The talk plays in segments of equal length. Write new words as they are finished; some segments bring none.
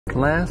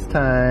Last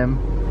time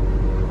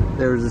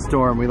there was a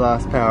storm, we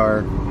lost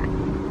power.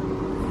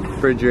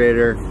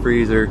 Refrigerator,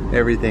 freezer,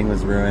 everything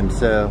was ruined,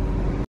 so.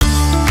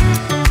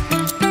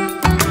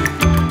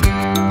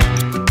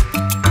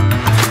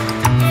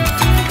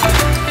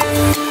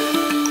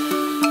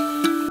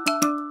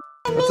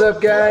 What's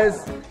up,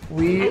 guys?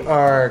 We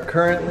are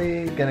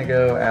currently gonna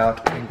go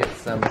out and get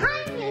some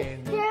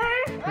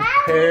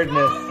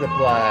preparedness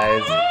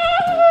supplies.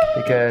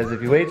 Because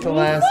if you wait till the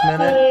last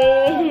minute,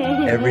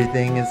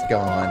 everything is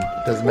gone.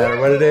 Doesn't matter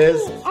what it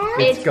is,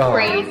 it's gone.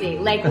 It's crazy,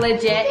 like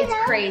legit, it's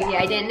crazy.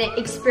 I didn't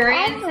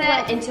experience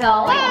it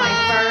until like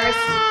my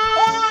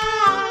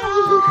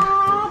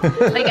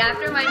first, like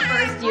after my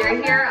first year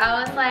here,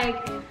 I was like,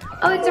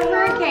 oh, it's a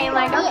hurricane,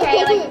 like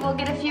okay, like we'll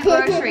get a few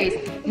groceries.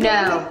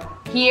 No,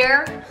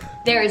 here,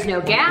 there is no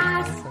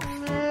gas,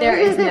 there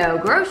is no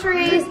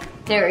groceries,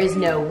 there is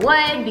no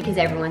wood because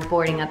everyone's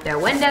boarding up their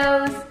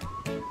windows.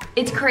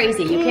 It's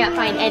crazy. You can't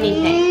find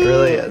anything. It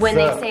really is. When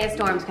they say a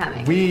storm's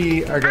coming.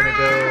 We are gonna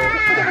go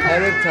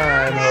ahead of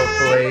time,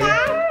 hopefully.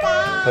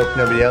 Hope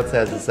nobody else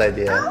has this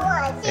idea.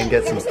 And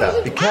get some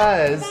stuff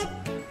because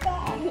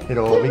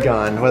it'll all be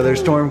gone. Whether a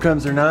storm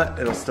comes or not,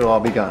 it'll still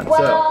all be gone.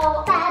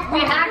 Well,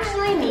 we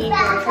actually need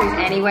groceries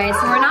anyway,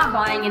 so we're not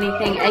buying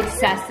anything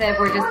excessive.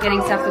 We're just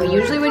getting stuff that we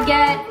usually would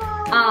get.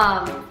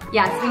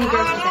 Yeah, so we need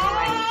groceries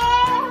anyway.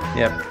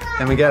 Yep,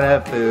 and we gotta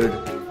have food.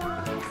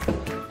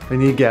 We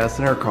need gas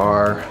in our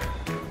car.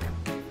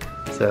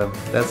 So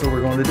that's what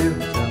we're going to do.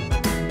 So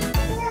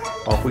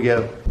off we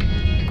go.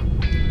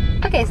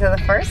 Okay, so the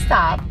first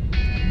stop,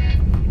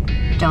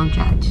 don't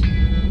judge,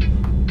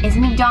 is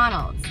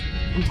McDonald's.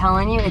 I'm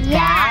telling you, it's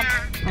bad.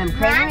 When I'm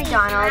craving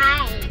McDonald's,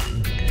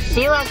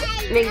 she loves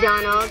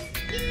McDonald's.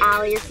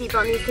 Allie, your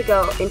seatbelt needs to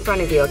go in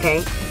front of you,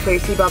 okay? Put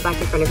your seatbelt back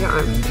in front of your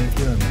arm.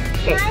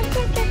 Okay.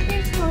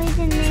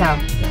 So,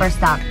 first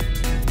stop,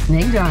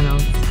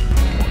 McDonald's.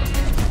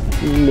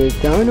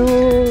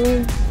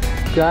 McDonald's.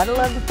 Gotta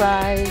love the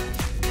fries.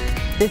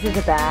 This is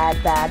a bad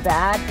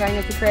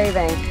pregnancy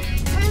craving.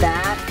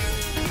 That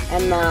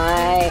and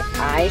my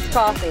iced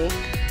coffee.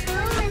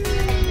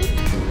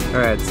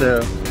 Alright,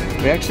 so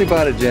we actually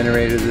bought a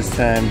generator this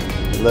time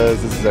at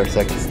Lowe's. This is our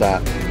second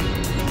stop.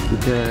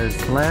 Because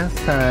last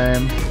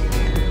time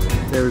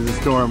there was a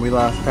storm, we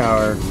lost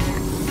power.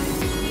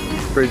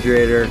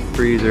 Refrigerator,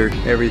 freezer,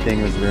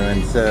 everything was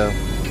ruined. So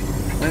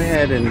went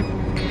ahead and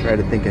tried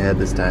to think ahead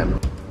this time.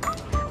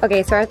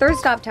 Okay, so our third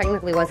stop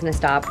technically wasn't a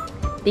stop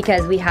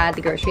because we had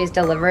the groceries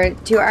delivered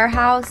to our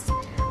house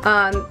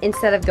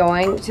instead of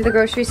going to the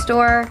grocery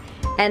store.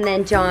 And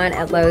then John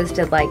at Lowe's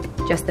did like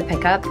just the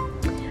pickup.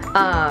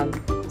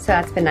 So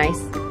that's been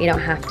nice. You don't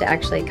have to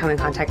actually come in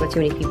contact with too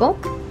many people.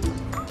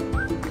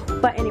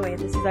 But anyway,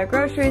 this is our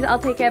groceries. I'll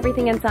take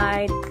everything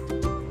inside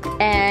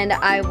and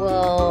I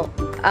will,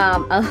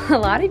 a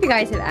lot of you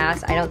guys have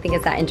asked, I don't think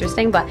it's that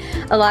interesting, but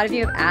a lot of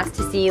you have asked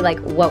to see like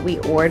what we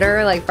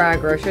order like for our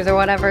groceries or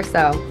whatever.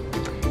 So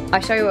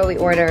I'll show you what we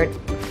ordered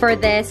for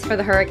this, for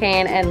the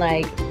hurricane, and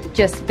like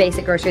just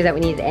basic groceries that we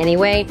needed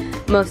anyway.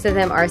 Most of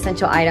them are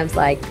essential items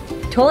like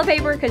toilet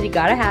paper, because you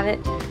gotta have it,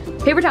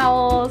 paper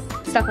towels,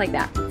 stuff like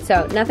that.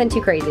 So nothing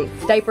too crazy.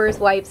 Diapers,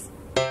 wipes.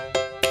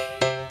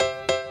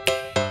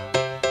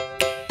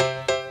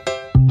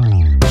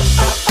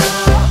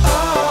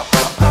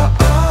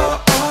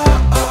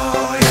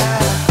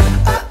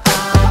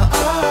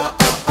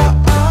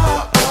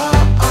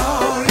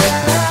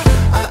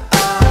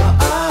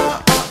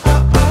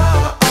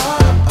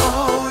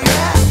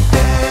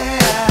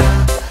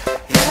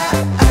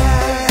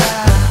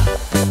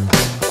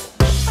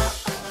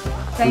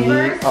 We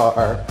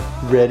are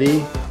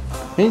ready.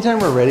 Anytime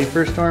we're ready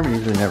for a storm, it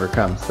usually never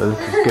comes, so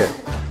this is good.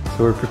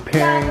 So we're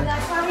preparing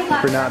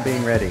for not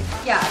being ready.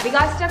 Yeah, we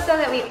got stuff though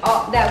that we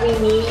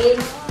need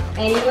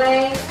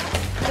anyway,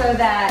 so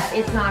that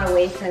it's not a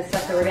waste and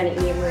stuff that we're gonna eat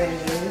and we're gonna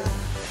use.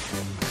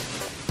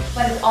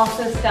 But it's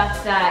also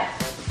stuff that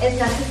is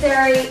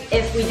necessary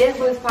if we did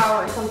lose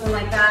power or something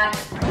like that,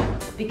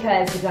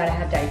 because you gotta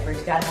have diapers,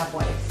 you gotta have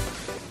wipes.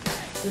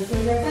 This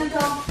is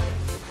essential.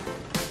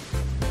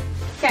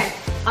 Okay.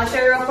 I'll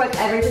show you real quick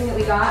everything that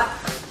we got.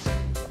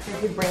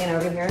 If we bring it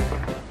over here.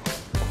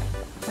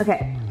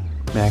 Okay.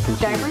 Mac and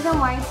cheese. Diapers and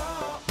wipes.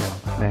 No,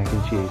 mac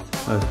and cheese,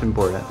 most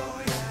important.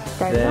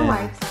 Diapers and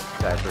wipes.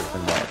 Diapers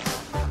and wipes.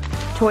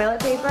 Toilet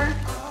paper.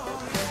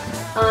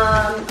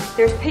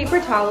 There's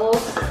paper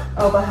towels.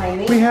 Oh,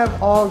 behind me. We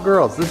have all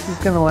girls. This is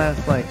gonna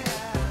last like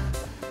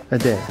a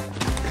day.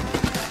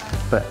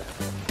 But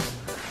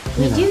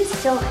we do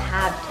still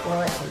have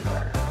toilet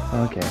paper.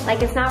 Okay.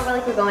 Like it's not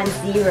really like we're going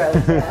zero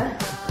to.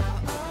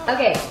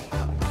 Okay,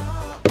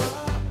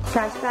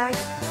 trash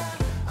bags.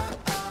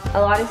 A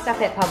lot of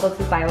stuff at Publix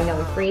is buy one get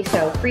one free,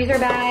 so freezer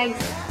bags.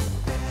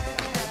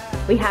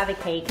 We have a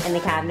cake in the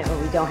cabinet where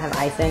we don't have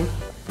icing.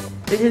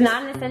 This is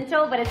not an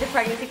essential, but it's a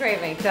pregnancy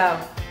craving, so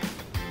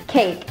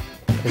cake.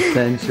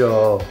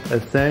 Essential,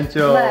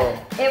 essential. Look,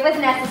 it was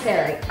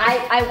necessary.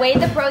 I weighed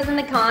the pros and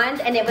the cons,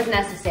 and it was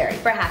necessary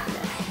for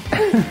happiness.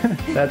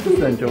 That's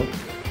essential.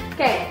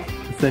 Okay.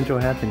 Essential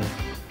happiness.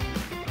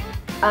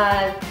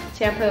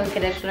 shampoo and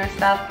conditioner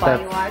stuff,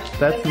 body wash.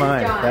 That's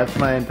mine. That's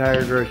my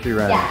entire grocery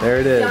run. Yeah. There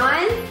it is.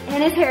 John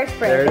and his hairspray.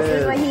 There this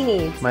is what he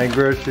needs. My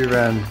grocery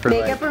run for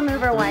makeup like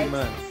remover 3 wipes.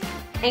 months.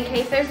 In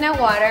case there's no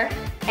water,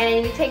 and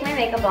I need to take my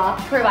makeup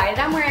off, provided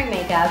I'm wearing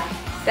makeup,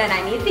 then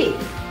I need these.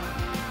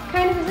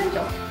 Kind of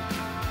essential.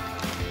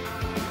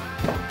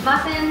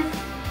 Muffins.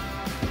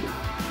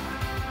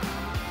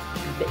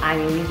 I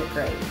mean, these are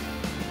great.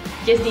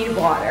 Just need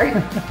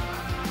water.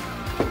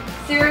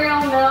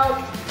 Cereal, milk,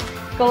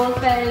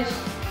 goldfish,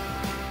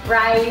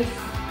 rice,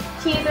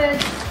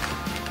 cheeses.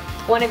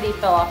 One of these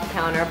fell off the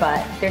counter,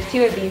 but there's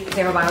 2 of these because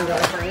they were buy one get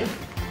one free.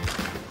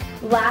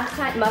 Last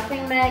time,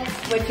 muffin mix,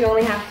 which you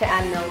only have to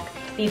add milk.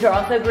 These are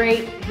also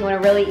great if you want a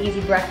really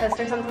easy breakfast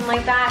or something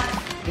like that.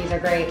 These are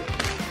great.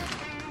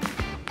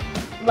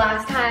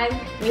 Last time,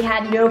 we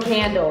had no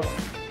candles.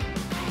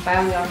 Buy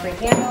one get one free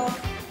candles.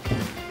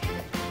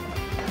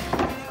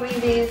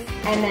 Squeezies,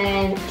 and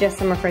then just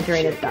some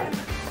refrigerated stuff.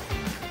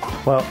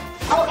 Well.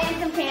 Oh, and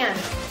some cans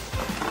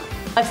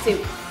of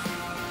soup.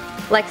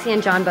 Lexi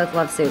and John both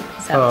love soup.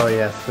 So. Oh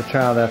yes, the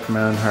child after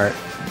my own heart.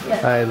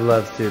 Yes. I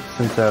love soup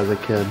since I was a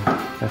kid.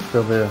 I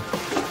still do.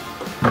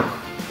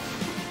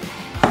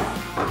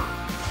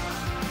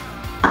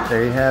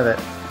 There you have it.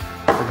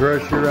 A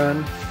grocery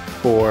run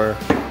for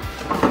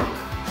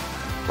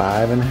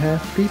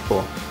 5.5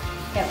 people.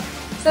 Yep.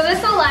 So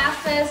this will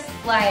last us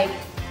like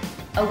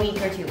a week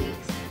or 2 weeks.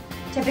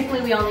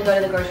 Typically we only go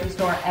to the grocery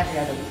store every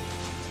other week.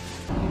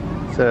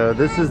 So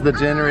this is the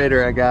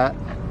generator I got.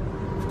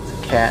 It's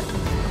a Cat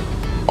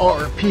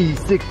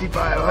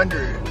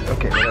RP6500.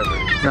 Okay, whatever.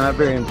 Not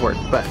very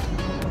important, but.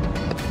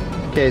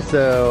 Okay,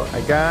 so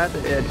I got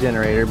a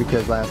generator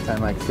because last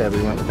time, like I said,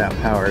 we went without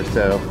power.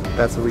 So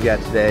that's what we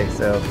got today.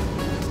 So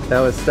that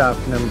was stop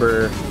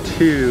number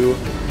 2. So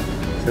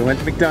we went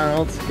to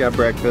McDonald's, got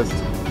breakfast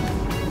 /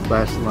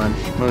 lunch.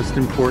 Most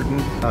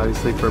important,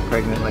 obviously, for a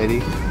pregnant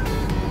lady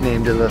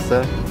named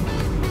Alyssa.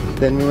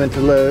 Then we went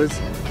to Lowe's,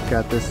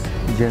 got this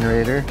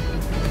generator,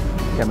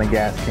 got my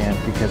gas can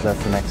because that's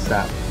the next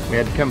stop. We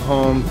had to come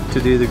home to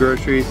do the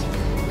groceries.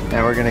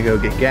 Now we're gonna go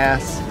get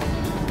gas.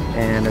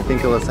 And I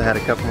think Alyssa had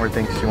a couple more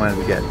things she wanted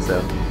to get, so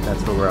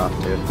that's where we're off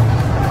to.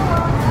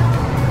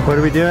 What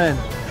are we doing?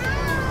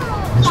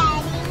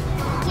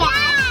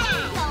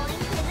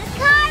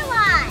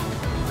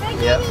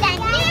 Yep. The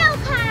new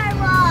car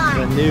wash.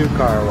 The new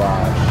car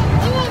wash.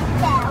 It is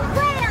the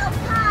real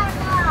car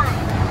wash.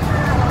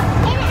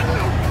 And it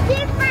has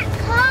different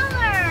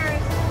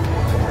colors.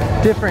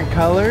 Different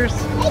colors?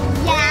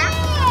 Yeah.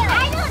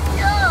 I don't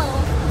know.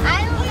 I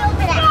don't know,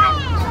 but it has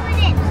color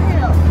in it too.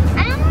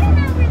 I don't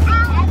remember the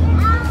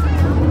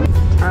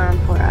Time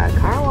for a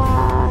car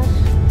wash.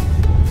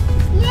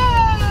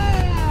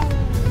 Yay!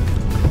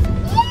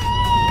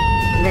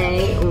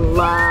 They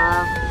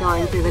love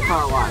going through the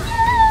car wash.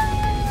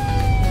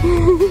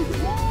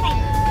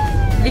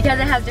 Because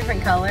it has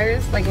different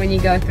colors, like when you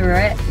go through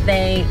it,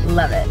 they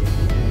love it.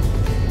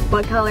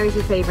 What color is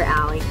your favorite,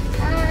 Allie?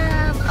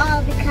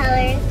 All the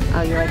colors.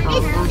 Oh, you like all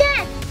of them?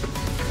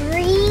 It's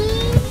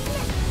green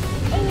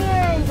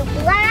and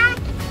black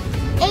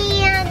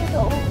and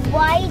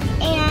white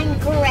and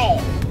gray.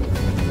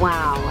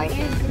 Wow, like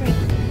And green.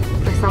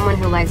 for someone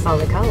who likes all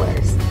the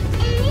colors.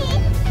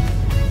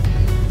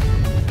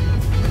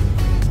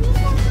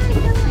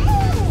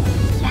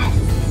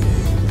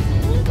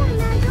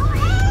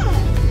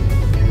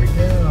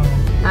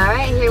 All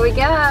right, here we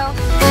go.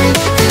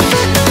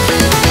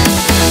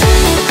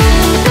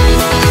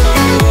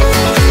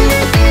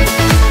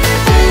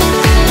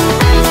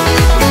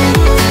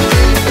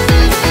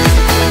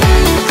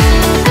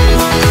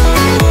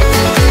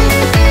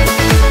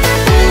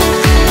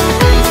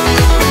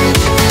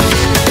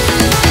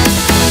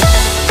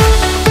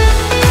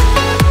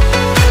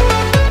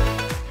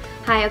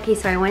 Hi, okay,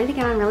 so I wanted to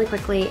get on really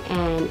quickly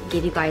and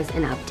give you guys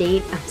an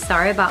update. I'm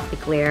sorry about the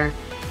glare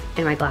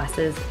in my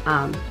glasses.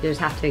 You just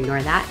have to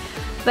ignore that.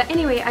 But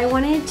anyway, I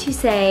wanted to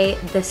say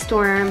the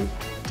storm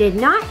did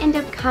not end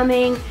up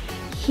coming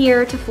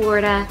here to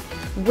Florida,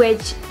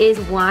 which is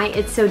why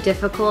it's so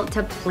difficult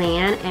to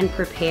plan and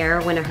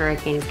prepare when a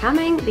hurricane is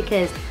coming,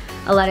 because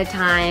a lot of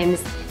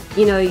times,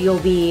 you know, you'll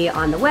be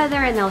on the weather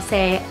and they'll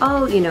say,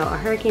 oh, you know, a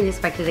hurricane is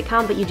expected to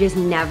come, but you just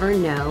never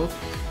know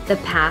the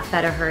path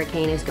that a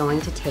hurricane is going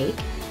to take.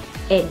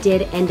 It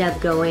did end up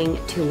going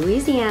to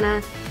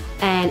Louisiana,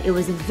 and it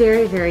was a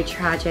very, very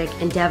tragic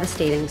and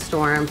devastating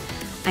storm.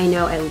 I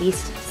know at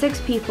least 6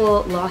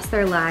 people lost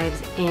their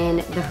lives in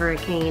the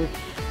hurricane,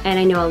 and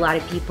I know a lot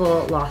of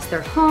people lost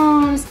their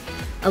homes.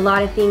 A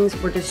lot of things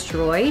were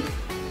destroyed.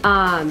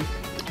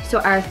 So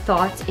our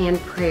thoughts and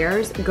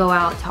prayers go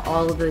out to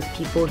all of those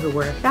people who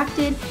were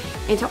affected,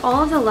 and to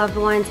all of the loved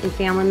ones and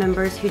family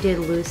members who did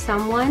lose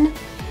someone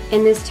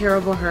in this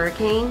terrible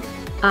hurricane.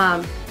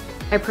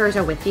 Our prayers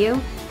are with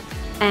you,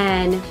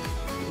 and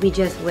we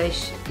just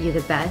wish you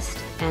the best,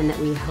 and that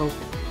we hope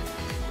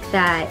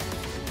that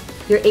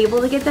you're able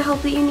to get the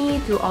help that you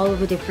need through all of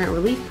the different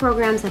relief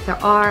programs that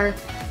there are.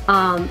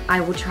 I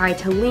will try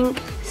to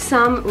link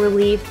some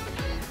relief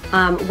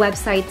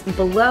websites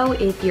below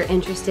if you're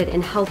interested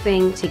in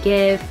helping to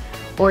give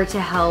or to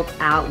help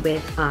out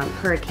with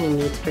hurricane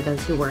needs for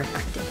those who were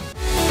affected.